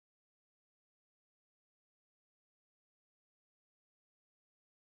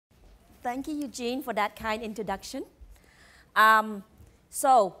Thank you, Eugene, for that kind introduction.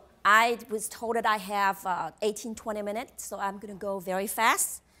 So I was told that I have 18, 20 minutes, so I'm going to go very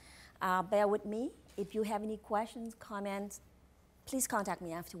fast. Bear with me. If you have any questions, comments, please contact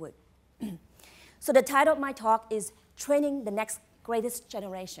me afterward. So the title of my talk is Training the Next Greatest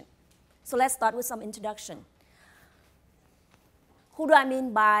Generation. So let's start with some introduction. Who do I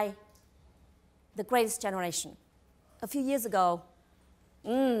mean by the greatest generation? A few years ago,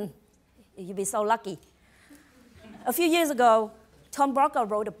 you'd be so lucky. A few years ago, Tom Barker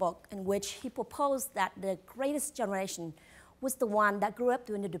wrote a book in which he proposed that the greatest generation was the one that grew up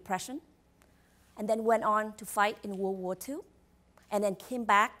during the Depression and then went on to fight in World War II and then came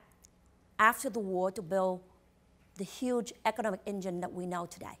back after the war to build the huge economic engine that we know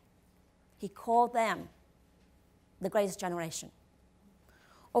today. He called them the greatest generation.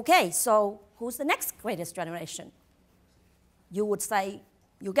 Okay, so who's the next greatest generation? You would say,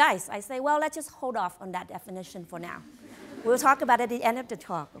 you guys. I say, well, let's just hold off on that definition for now. We'll talk about it at the end of the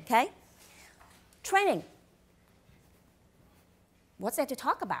talk, okay? Training. What's there to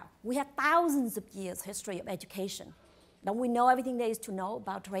talk about? We have thousands of years history of education. Don't we know everything there is to know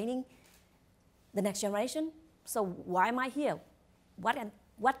about training the next generation? So why am I here?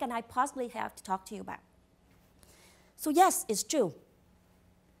 What can I possibly have to talk to you about? So yes, it's true.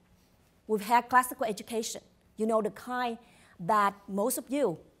 We've had classical education. You know, the kind that most of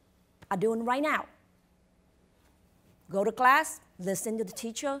you are doing right now. Go to class, listen to the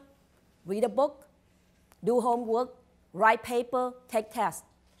teacher, read a book, do homework, write paper, take tests.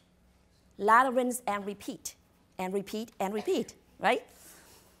 A lot of rinse and repeat, and repeat, and repeat, right?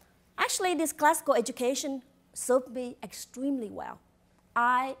 Actually, this classical education served me extremely well.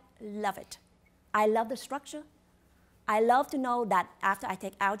 I love it. I love the structure. I love to know that after I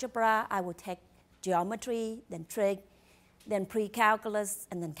take algebra, I will take geometry, then trig, then pre-calculus,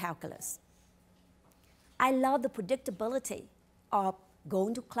 and then calculus. I love the predictability of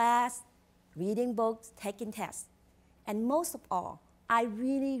going to class, reading books, taking tests. And most of all, I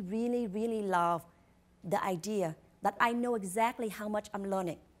really, really, really love the idea that I know exactly how much I'm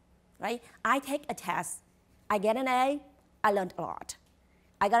learning, right? I take a test, I get an A, I learned a lot.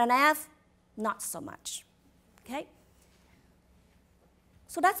 I got an F, not so much, okay?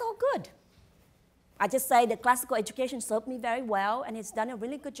 So that's all good. I just say that classical education served me very well, and it's done a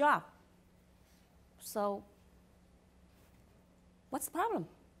really good job. So what's the problem?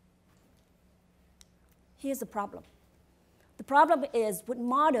 Here's the problem. The problem is with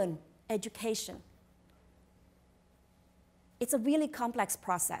modern education, it's a really complex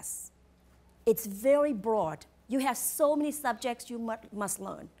process. It's very broad. You have so many subjects you must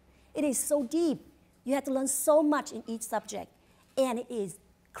learn. It is so deep. You have to learn so much in each subject, and it is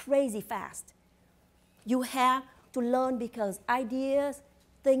crazy fast. You have to learn because ideas,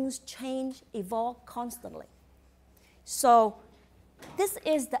 things change, evolve constantly. So this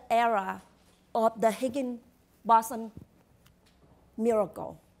is the era of the Higgs-boson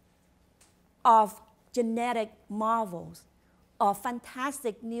miracle, of genetic marvels, of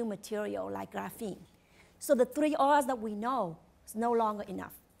fantastic new material like graphene. So the 3 R's that we know is no longer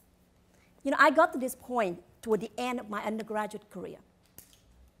enough. You know, I got to this point toward the end of my undergraduate career.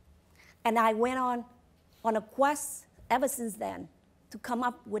 And I went on a quest ever since then to come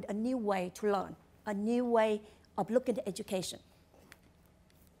up with a new way to learn, a new way of looking at education.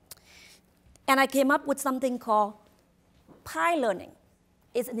 And I came up with something called pie learning.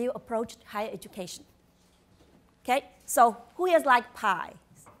 It's a new approach to higher education. Okay, so who is like pies?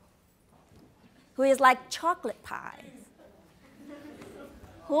 Who is like chocolate pies?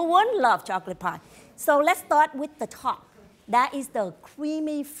 Who wouldn't love chocolate pie? So let's start with the top. That is the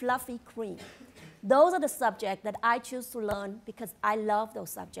creamy, fluffy cream. Those are the subjects that I choose to learn because I love those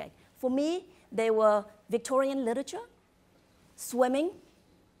subjects. For me, they were Victorian literature, swimming,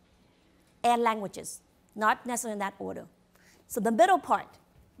 and languages, not necessarily in that order. So the middle part,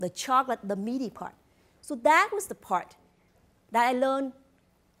 the chocolate, the meaty part. So that was the part that I learned,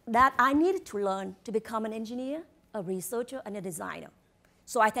 that I needed to learn to become an engineer, a researcher, and a designer.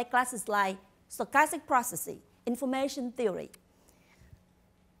 So I take classes like stochastic processing, information theory,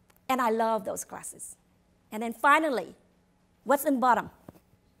 and I love those classes. And then finally, what's in bottom?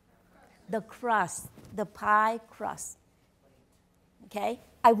 The crust, the pie crust. Okay?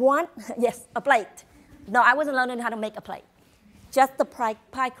 I want, yes, a plate. No, I wasn't learning how to make a plate. Just the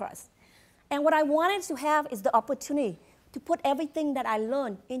pie crust. And what I wanted to have is the opportunity to put everything that I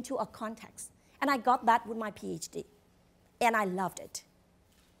learned into a context. And I got that with my PhD. And I loved it.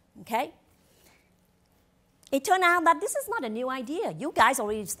 Okay? It turned out that this is not a new idea. You guys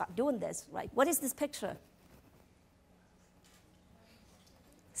already started doing this, right? What is this picture?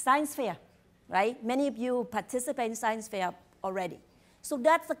 science fair, right? Many of you participate in science fair already. So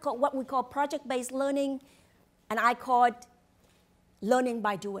that's what we call project-based learning, and I call it learning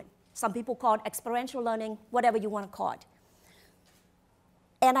by doing. Some people call it experiential learning, whatever you want to call it.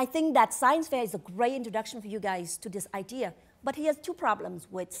 And I think that science fair is a great introduction for you guys to this idea. But here's two problems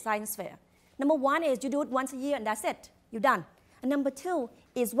with science fair. Number one is you do it once a year and that's it. You're done. And number two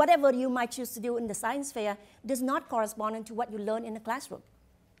is whatever you might choose to do in the science fair does not correspond to what you learn in the classroom.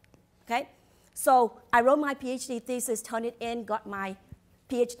 Okay? So I wrote my PhD thesis, turned it in, got my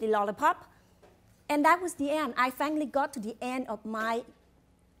PhD lollipop. And that was the end. I finally got to the end of my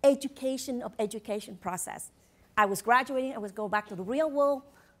education process. I was graduating, I was going back to the real world.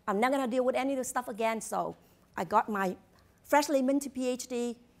 I'm not going to deal with any of this stuff again, so I got my freshly minted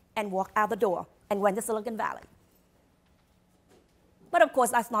PhD and walked out the door and went to Silicon Valley. But of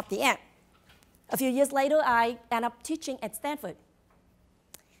course, that's not the end. A few years later, I ended up teaching at Stanford.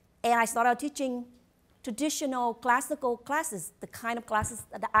 And I started teaching traditional classical classes, the kind of classes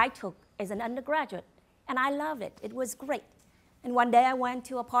that I took as an undergraduate. And I loved it. It was great. And one day I went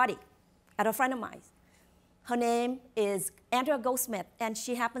to a party at a friend of mine. Her name is Andrea Goldsmith, and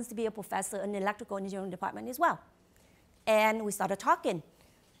she happens to be a professor in the electrical engineering department as well. And we started talking.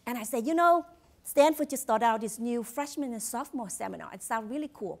 And I said, you know, Stanford just started out this new freshman and sophomore seminar. It sounds really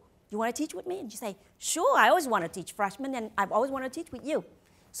cool. You want to teach with me? And she said, sure, I always want to teach freshmen, and I've always wanted to teach with you.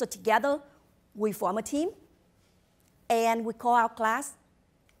 So together, we form a team, and we call our class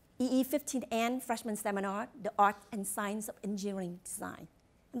EE15N Freshman Seminar, The Art and Science of Engineering Design.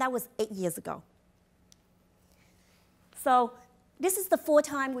 And that was 8 years ago. So this is the fourth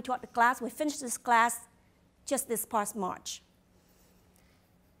time we taught the class. We finished this class just this past March.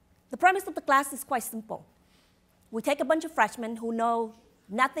 The premise of the class is quite simple. We take a bunch of freshmen who know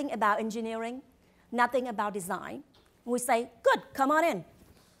nothing about engineering, nothing about design, and we say, good, come on in.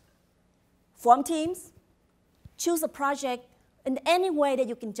 Form teams, choose a project in any way that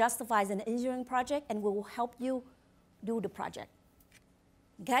you can justify as an engineering project, and we will help you do the project.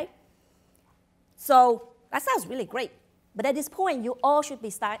 Okay? So that sounds really great. But at this point, you all should be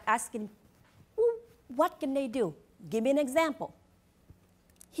start asking, well, what can they do? Give me an example.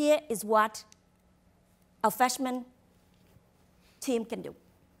 Here is what a freshman team can do.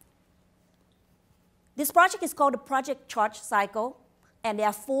 This project is called the Project Charge Cycle, and there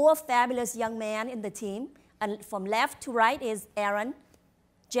are 4 fabulous young men in the team. And from left to right is Aaron,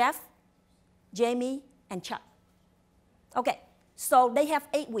 Jeff, Jamie, and Chuck. Okay, so they have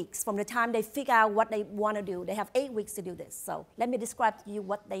 8 weeks from the time they figure out what they want to do. They have 8 weeks to do this. So let me describe to you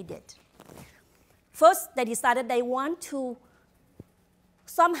what they did. First, they decided they want to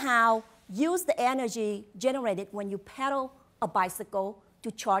somehow use the energy generated when you pedal a bicycle to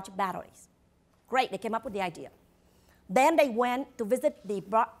charge batteries. Great, they came up with the idea. Then they went to visit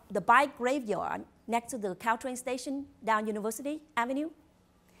the bike graveyard next to the Caltrain station down University Avenue.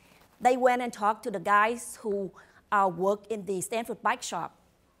 They went and talked to the guys who work in the Stanford bike shop.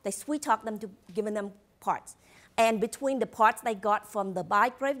 They sweet-talked them to giving them parts. And between the parts they got from the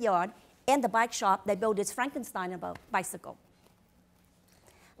bike graveyard and the bike shop, they built this Frankenstein of a bicycle.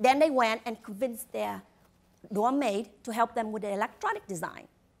 Then they went and convinced their dorm mate to help them with the electronic design.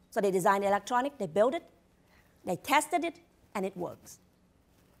 So they designed the electronic, they built it, they tested it, and it works.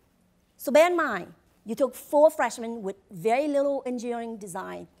 So bear in mind, you took 4 freshmen with very little engineering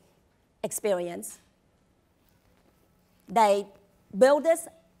design experience. They built this,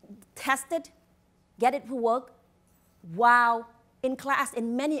 tested, get it to work, while in class,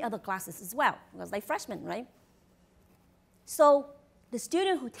 in many other classes as well, because they're freshmen, right? So the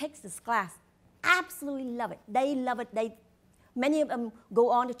student who takes this class absolutely love it. They love it. Many of them go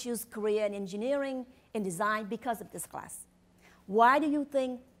on to choose career in engineering, in design, because of this class. Why do you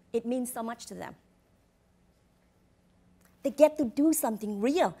think it means so much to them? They get to do something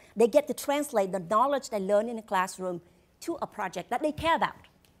real. They get to translate the knowledge they learn in the classroom to a project that they care about.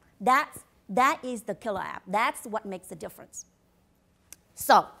 That is the killer app. That's what makes the difference.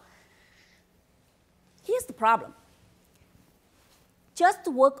 So here's the problem. Just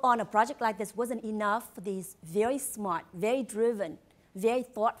to work on a project like this wasn't enough for these very smart, very driven, very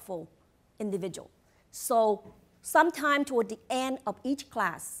thoughtful individuals. So sometime toward the end of each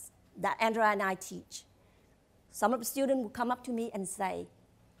class that Andrea and I teach, some of the students will come up to me and say,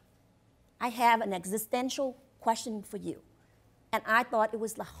 I have an existential question for you. And I thought it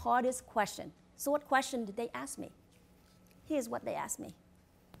was the hardest question. So what question did they ask me? Here's what they asked me.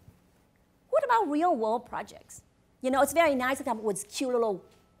 What about real world projects? You know, it's very nice to come up with cute little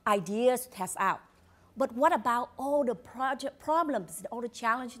ideas to test out. But what about all the project problems, all the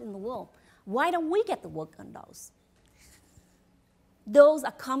challenges in the world? Why don't we get to work on those? Those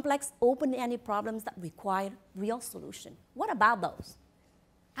are complex, open-ended problems that require real solution. What about those?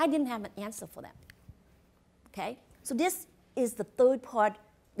 I didn't have an answer for them. Okay? So this is the third part,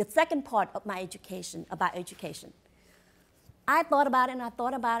 the second part of my education, about education. I thought about it, and I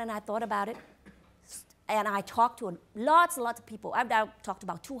thought about it, and I thought about it. And I talked to lots and lots of people. I've now talked to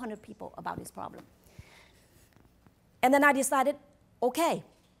about 200 people about this problem. And then I decided, okay,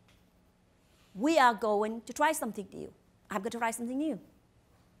 we are going to try something new. I'm going to try something new.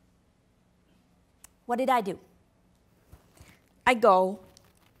 What did I do? I go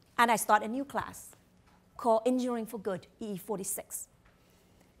and I start a new class called Engineering for Good, EE46.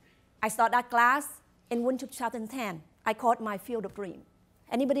 I start that class in winter 2010. I call it my Field of Dream.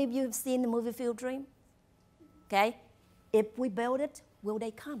 Anybody of you have seen the movie Field of Dream? Okay? If we build it, will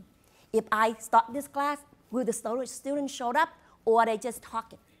they come? If I start this class, will the students show up, or are they just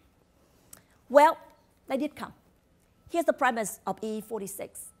talking? Well, they did come. Here's the premise of EE46.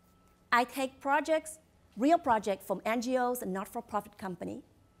 I take projects, real projects from NGOs and not-for-profit companies.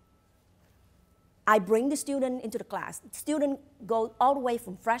 I bring the student into the class. The student goes all the way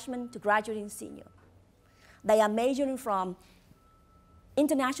from freshman to graduating senior. They are majoring from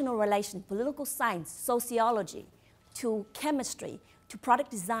international relations, political science, sociology, to chemistry, to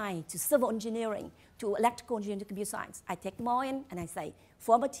product design, to civil engineering, to electrical engineering, to computer science. I take them all in and I say,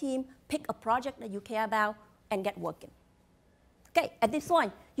 form a team, pick a project that you care about, and get working. Okay, at this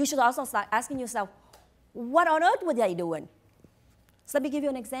point, you should also start asking yourself, what on earth were they doing? So let me give you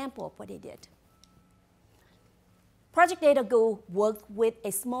an example of what they did. Project Data Go worked with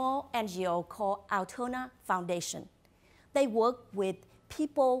a small NGO called Alterna Foundation. They work with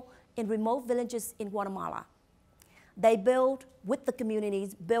people in remote villages in Guatemala. They build, with the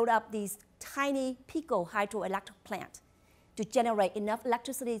communities, build up these tiny pico hydroelectric plants to generate enough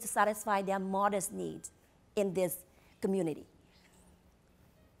electricity to satisfy their modest needs in this community.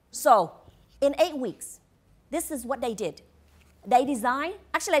 So, in 8 weeks, this is what they did. They designed,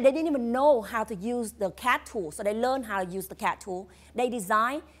 actually they didn't even know how to use the CAD tool, so they learned how to use the CAD tool. They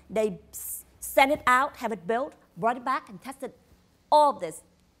designed, they sent it out, have it built, brought it back, and tested all of this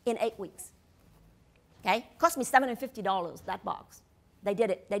in 8 weeks. Okay, cost me $750, that box. They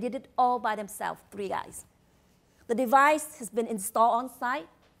did it all by themselves, 3 guys. The device has been installed on site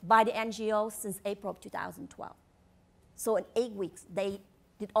by the NGO since April of 2012. So in 8 weeks, they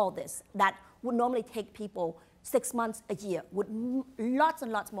did all this. That would normally take people 6 months, a year, with lots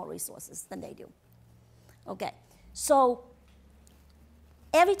and lots more resources than they do. Okay, so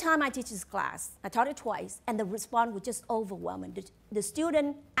every time I teach this class, I taught it twice, and the response was just overwhelming. The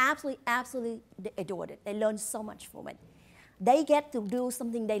student absolutely adored it. They learned so much from it. They get to do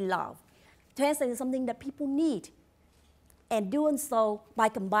something they love, translating something that people need, and doing so by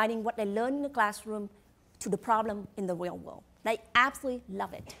combining what they learn in the classroom to the problem in the real world. They absolutely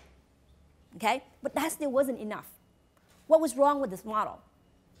love it. Okay? But that still wasn't enough. What was wrong with this model?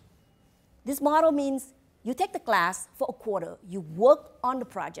 This model means you take the class for a quarter, you work on the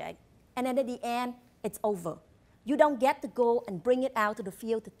project, and then at the end, it's over. You don't get to go and bring it out to the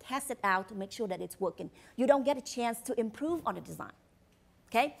field to test it out to make sure that it's working. You don't get a chance to improve on the design.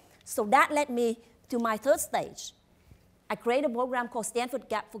 Okay? So that led me to my third stage. I created a program called Stanford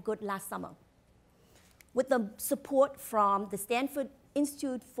Gap for Good last summer. With the support from the Stanford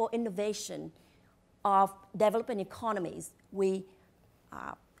Institute for Innovation of Developing Economies, we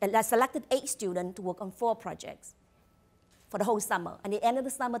selected 8 students to work on 4 projects for the whole summer. At the end of the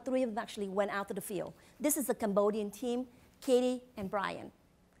summer, 3 of them actually went out to the field. This is the Cambodian team, Katie and Brian.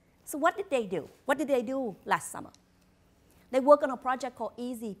 So what did they do? What did they do last summer? They worked on a project called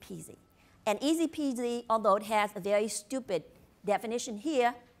Easy Peasy. And Easy Peasy, although it has a very stupid definition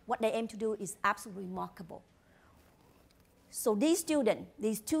here, what they aim to do is absolutely remarkable. So these 2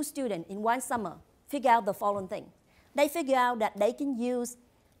 students in one summer, figure out the following thing. They figure out that they can use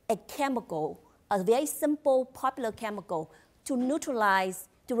a chemical, a very simple, popular chemical, to neutralize,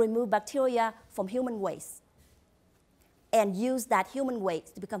 to remove bacteria from human waste, and use that human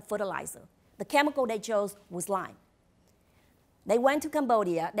waste to become fertilizer. The chemical they chose was lime. They went to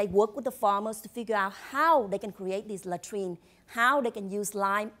Cambodia. They worked with the farmers to figure out how they can create this latrine, how they can use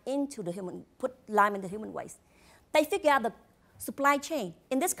lime into the put lime into human waste. They figure out the supply chain.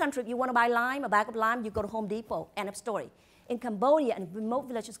 In this country, if you want to buy lime, a bag of lime, you go to Home Depot, end of story. In Cambodia, and remote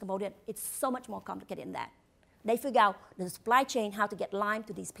villages in Cambodia, it's so much more complicated than that. They figure out the supply chain, how to get lime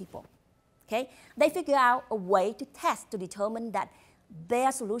to these people. Okay? They figure out a way to test to determine that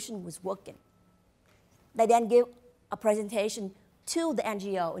their solution was working. They then give a presentation to the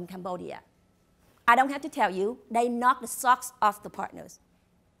NGO in Cambodia. I don't have to tell you, they knocked the socks off the partners.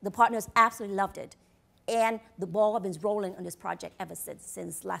 The partners absolutely loved it. And the ball has been rolling on this project ever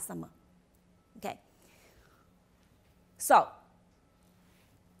since last summer. Okay. So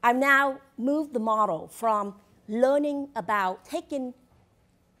I've now moved the model from learning about taking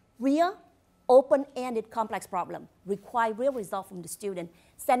real, open-ended, complex problem, require real result from the student,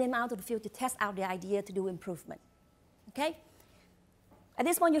 send him out to the field to test out the idea to do improvement. Okay? At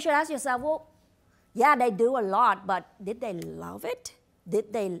this point, you should ask yourself, well, yeah, they do a lot, but did they love it?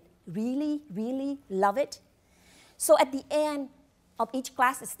 Did they really, really love it? So at the end of each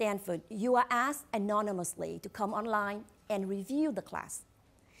class at Stanford, you are asked anonymously to come online and review the class.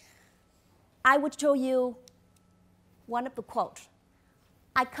 I would show you one of the quotes.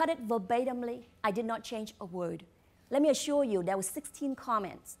 I cut it verbatimly. I did not change a word. Let me assure you, there were 16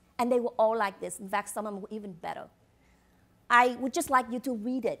 comments, and they were all like this. In fact, some of them were even better. I would just like you to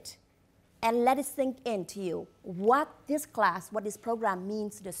read it and let it sink into you what this class, what this program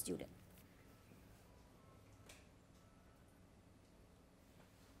means to the student.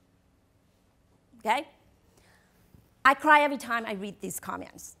 Okay? I cry every time I read these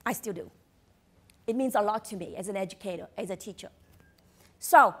comments. I still do. It means a lot to me as an educator, as a teacher.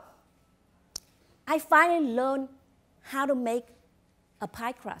 So I finally learned how to make a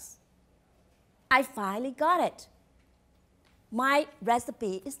pie crust. I finally got it. My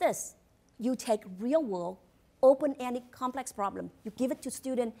recipe is this. You take real-world, open-ended, complex problem. You give it to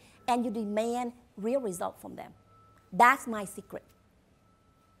students, and you demand real result from them. That's my secret.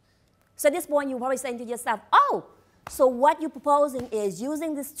 So at this point, you're probably saying to yourself, oh, so what you're proposing is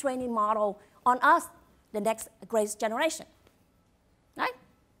using this training model on us, the next greatest generation. Right?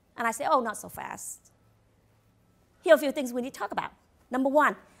 And I say, oh, not so fast. Here are a few things we need to talk about. Number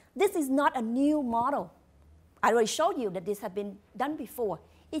one, this is not a new model. I already showed you that this has been done before.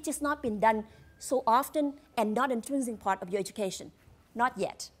 It's just not been done so often and not an intrinsic part of your education. Not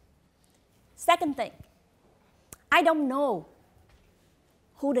yet. Second thing, I don't know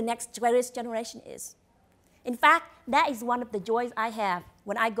who the next greatest generation is. In fact, that is one of the joys I have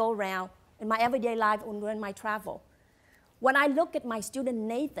when I go around in my everyday life or when I travel. When I look at my student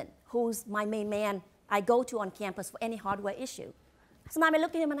Nathan, who's my main man I go to on campus for any hardware issue, sometimes I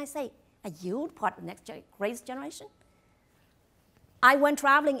look at him and I say, are you part of the next greatest generation? I went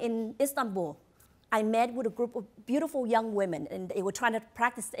traveling in Istanbul. I met with a group of beautiful young women, and they were trying to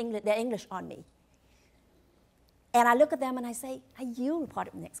practice their English on me. And I look at them and I say, are you part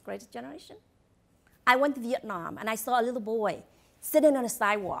of the next greatest generation? I went to Vietnam, and I saw a little boy sitting on a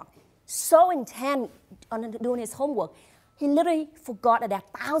sidewalk, so intent on doing his homework, he literally forgot that there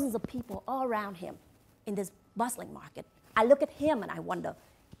are thousands of people all around him in this bustling market. I look at him and I wonder,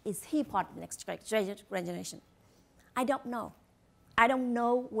 is he part of the next generation? I don't know. I don't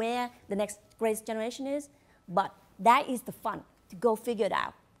know where the next greatest generation is, but that is the fun, to go figure it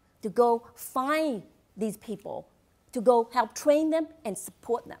out, to go find these people, to go help train them and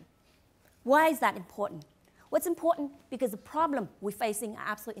support them. Why is that important? What's important? Because the problem we're facing are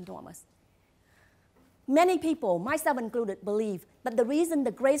absolutely enormous. Many people, myself included, believe that the reason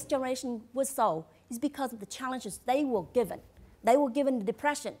the greatest generation was so is because of the challenges they were given. They were given the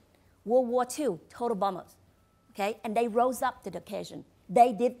Depression, World War II, total bombers, okay? And they rose up to the occasion.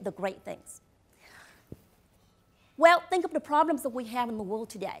 They did the great things. Well, think of the problems that we have in the world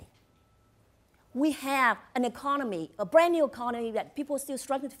today. We have an economy, a brand new economy that people are still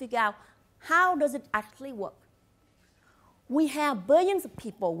struggling to figure out how does it actually work. We have billions of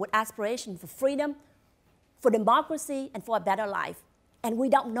people with aspirations for freedom, for democracy, and for a better life. And we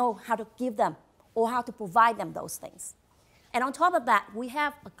don't know how to give them or how to provide them those things. And on top of that, we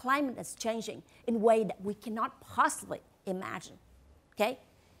have a climate that's changing in a way that we cannot possibly imagine. Okay?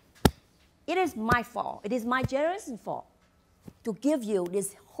 It is my fault. It is my generation's fault to give you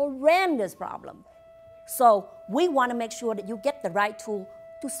this horrendous problem. So we want to make sure that you get the right tool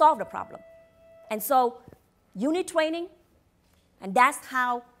to solve the problem. And so you need training, and that's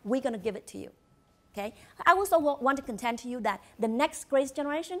how we're going to give it to you. Okay? I also want to contend to you that the next greatest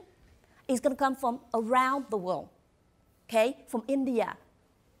generation is going to come from around the world. Okay? From India,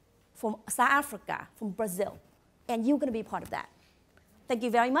 from South Africa, from Brazil. And you're going to be part of that. Thank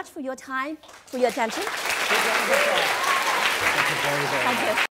you very much for your time, for your attention. Thank you very much.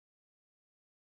 Thank you.